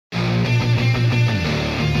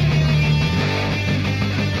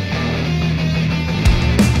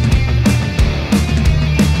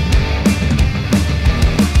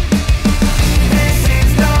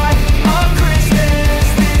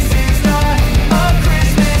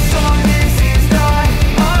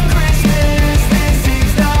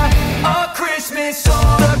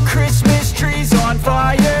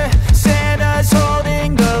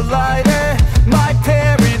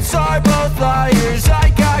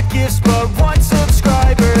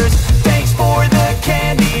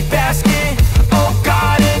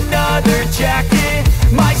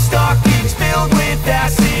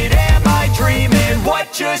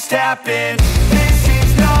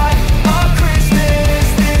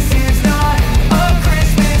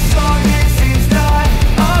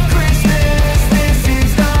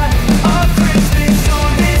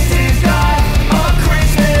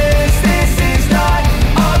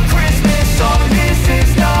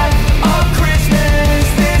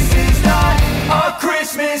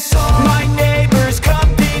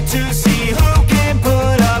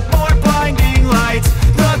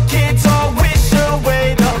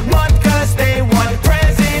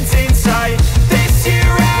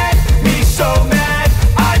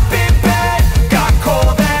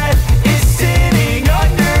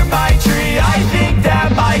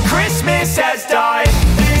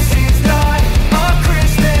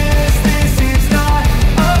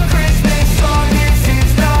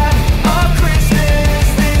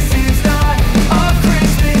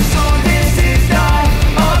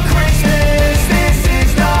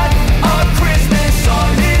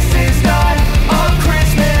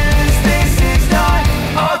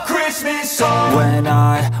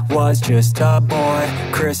was just a boy.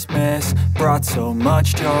 Christmas brought so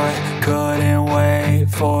much joy. Couldn't wait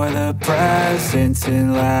for the presents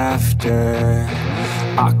and laughter.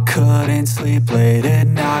 I couldn't sleep late at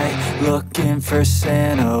night, looking for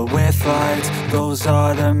Santa with lights. Those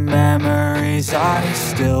are the memories I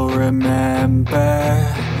still remember.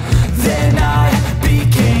 Then I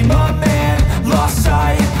became a man, lost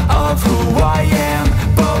sight of who I am.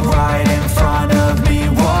 But right